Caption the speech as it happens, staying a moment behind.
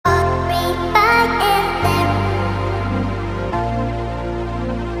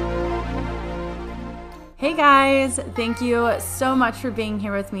Hey guys, thank you so much for being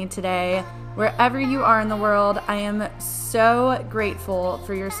here with me today. Wherever you are in the world, I am so grateful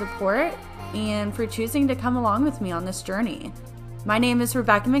for your support and for choosing to come along with me on this journey. My name is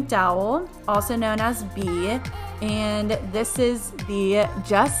Rebecca McDowell, also known as B, and this is the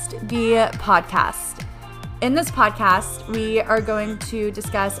Just Be podcast. In this podcast, we are going to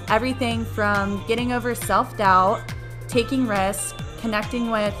discuss everything from getting over self-doubt, taking risks, connecting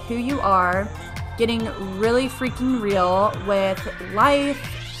with who you are, getting really freaking real with life,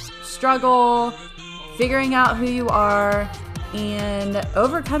 struggle, figuring out who you are, and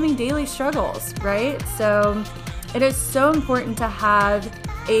overcoming daily struggles, right? So it is so important to have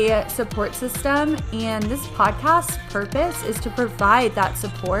a support system, and this podcast's purpose is to provide that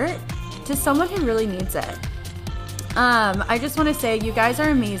support to someone who really needs it. I just want to say you guys are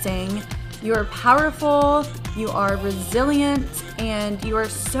amazing. You are powerful, you are resilient, and you are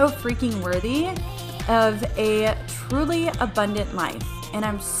so freaking worthy of a truly abundant life. And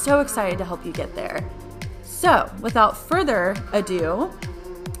I'm so excited to help you get there. So, without further ado,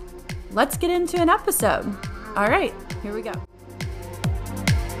 let's get into an episode. All right, here we go.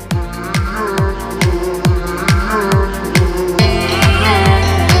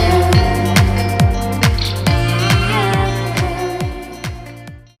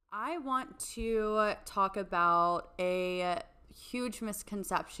 I want to talk about a huge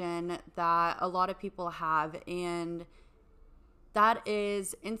misconception that a lot of people have, and that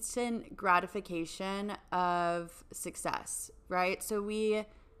is instant gratification of success, right? So we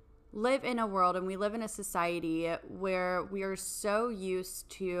live in a world and we live in a society where we are so used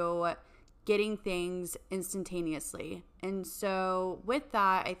to getting things instantaneously. And so with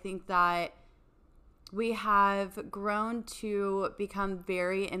that, I think that we have grown to become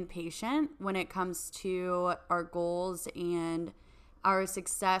very impatient when it comes to our goals and our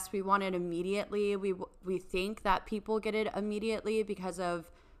success. We want it immediately. We think that people get it immediately because of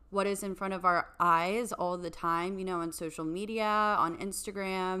what is in front of our eyes all the time, on social media, on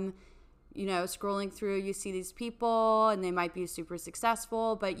Instagram, scrolling through, you see these people and they might be super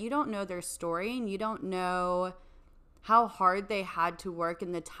successful, but you don't know their story and you don't know how hard they had to work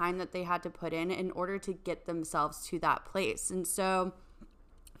and the time that they had to put in order to get themselves to that place. And so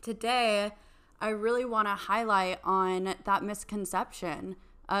today, I really want to highlight on that misconception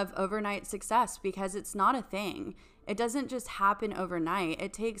of overnight success, because it's not a thing. It doesn't just happen overnight.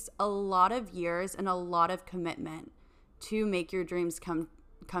 It takes a lot of years and a lot of commitment to make your dreams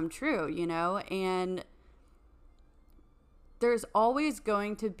come true, and there's always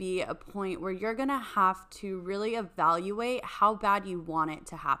going to be a point where you're going to have to really evaluate how bad you want it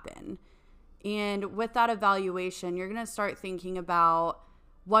to happen. And with that evaluation, you're going to start thinking about,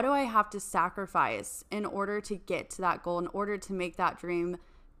 what do I have to sacrifice in order to get to that goal, in order to make that dream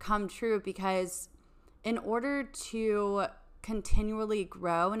come true? Because in order to continually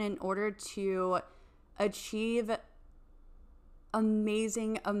grow and in order to achieve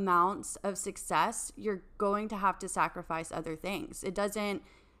amazing amounts of success, you're going to have to sacrifice other things. It doesn't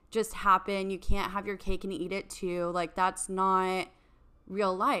just happen. You can't have your cake and eat it too. Like, that's not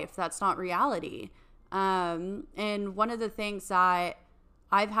real life. That's not reality. And one of the things that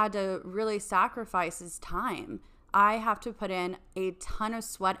I've had to really sacrifice is time. I have to put in a ton of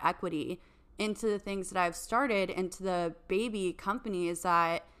sweat equity into the things that I've started, into the baby companies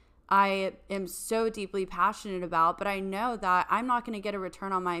that I am so deeply passionate about, but I know that I'm not going to get a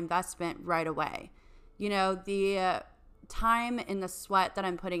return on my investment right away. The time and the sweat that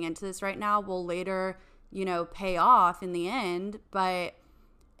I'm putting into this right now will later, pay off in the end. But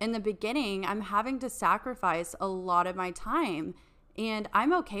in the beginning, I'm having to sacrifice a lot of my time, and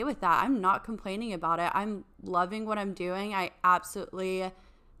I'm okay with that. I'm not complaining about it. I'm loving what I'm doing. I absolutely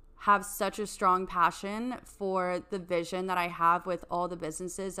have such a strong passion for the vision that I have with all the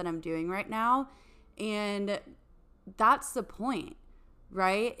businesses that I'm doing right now. And that's the point,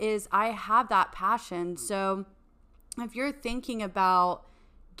 right? Is I have that passion. So if you're thinking about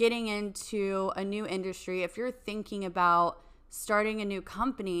getting into a new industry, if you're thinking about starting a new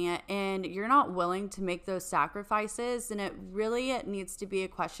company and you're not willing to make those sacrifices, then it really needs to be a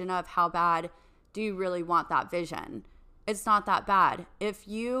question of, how bad do you really want that vision? It's not that bad. If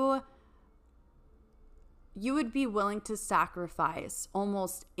you would be willing to sacrifice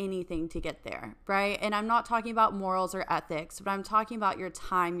almost anything to get there, right? And I'm not talking about morals or ethics, but I'm talking about your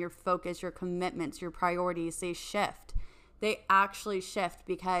time, your focus, your commitments, your priorities. They shift. They actually shift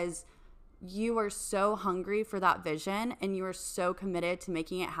because you are so hungry for that vision and you are so committed to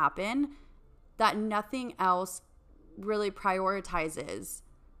making it happen that nothing else really prioritizes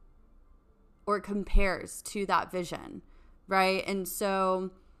or compares to that vision, right? And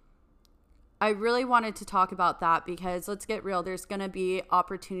so I really wanted to talk about that because let's get real, there's going to be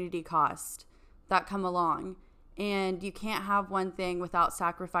opportunity cost that come along, and you can't have one thing without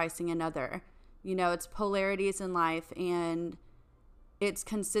sacrificing another. You know, it's polarities in life, and it's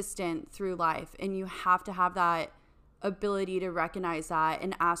consistent through life, and you have to have that ability to recognize that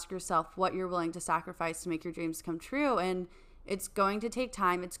and ask yourself what you're willing to sacrifice to make your dreams come true. And it's going to take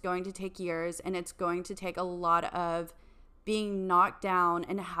time, it's going to take years, and it's going to take a lot of being knocked down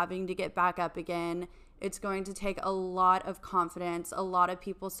and having to get back up again. It's going to take a lot of confidence, a lot of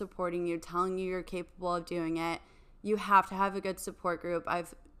people supporting you, telling you you're capable of doing it. You have to have a good support group.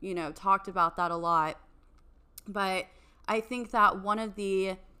 I've, talked about that a lot. But I think that one of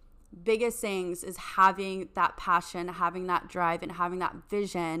the biggest things is having that passion, having that drive, and having that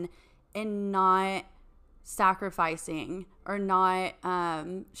vision, and not sacrificing or not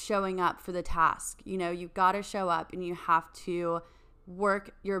showing up for the task. You've got to show up, and you have to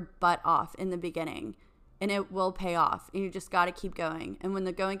work your butt off in the beginning, and it will pay off. And you just got to keep going. And when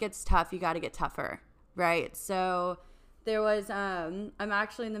the going gets tough, you got to get tougher, right? So there was I'm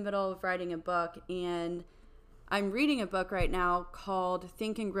actually in the middle of writing a book, and I'm reading a book right now called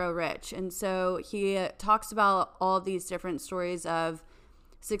Think and Grow Rich. And so he talks about all of these different stories of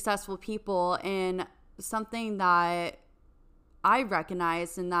successful people, and something that I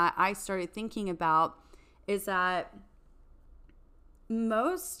recognized and that I started thinking about is that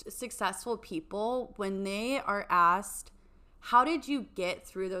most successful people, when they are asked, how did you get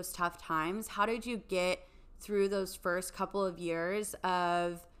through those tough times? How did you get through those first couple of years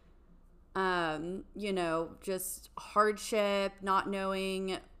of just hardship, not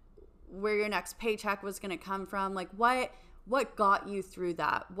knowing where your next paycheck was going to come from? Like what got you through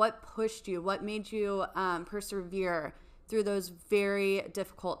that? What pushed you? What made you persevere through those very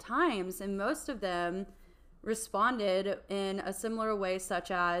difficult times? And most of them responded in a similar way, such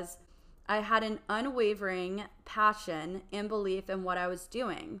as, I had an unwavering passion and belief in what I was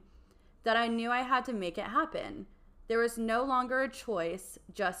doing, that I knew I had to make it happen. There was no longer a choice,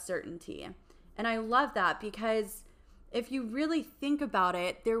 just certainty. And I love that, because if you really think about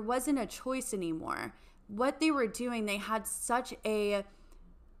it, there wasn't a choice anymore. What they were doing, they had such a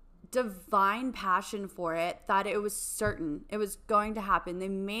divine passion for it that it was certain. It was going to happen. They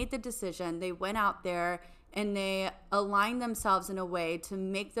made the decision. They went out there and they aligned themselves in a way to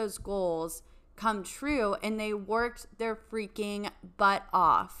make those goals come true, and they worked their freaking butt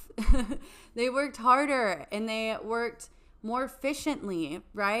off. They worked harder and they worked more efficiently,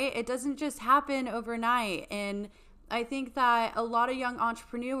 right? It doesn't just happen overnight. And I think that a lot of young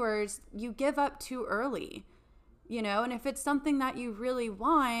entrepreneurs, you give up too early, and if it's something that you really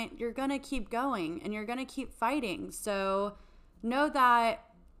want, you're going to keep going and you're going to keep fighting. So know that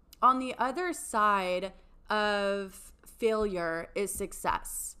on the other side of failure is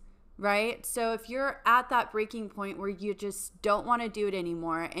success, right? So if you're at that breaking point where you just don't want to do it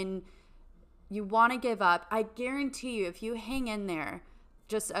anymore and you want to give up, I guarantee you, if you hang in there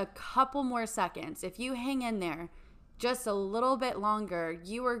just a couple more seconds, if you hang in there just a little bit longer,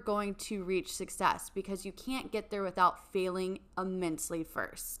 you are going to reach success, because you can't get there without failing immensely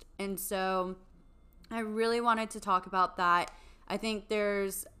first. And so I really wanted to talk about that. I think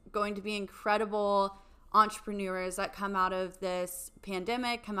there's going to be incredible entrepreneurs that come out of this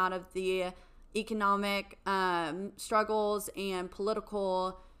pandemic, come out of the economic struggles and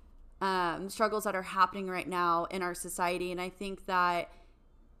political struggles that are happening right now in our society. And I think that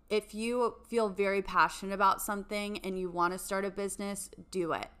if you feel very passionate about something and you want to start a business,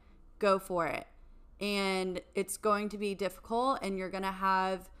 do it. Go for it. And it's going to be difficult, and you're going to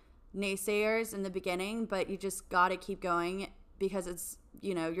have naysayers in the beginning, but you just got to keep going, because it's,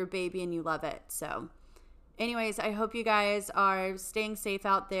 your baby and you love it. So anyways, I hope you guys are staying safe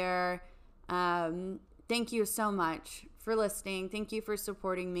out there. Thank you so much for listening. Thank you for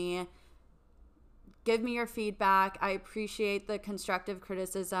supporting me. Give me your feedback. I appreciate the constructive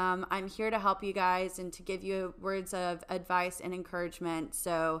criticism. I'm here to help you guys and to give you words of advice and encouragement.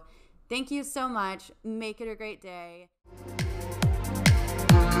 So thank you so much. Make it a great day.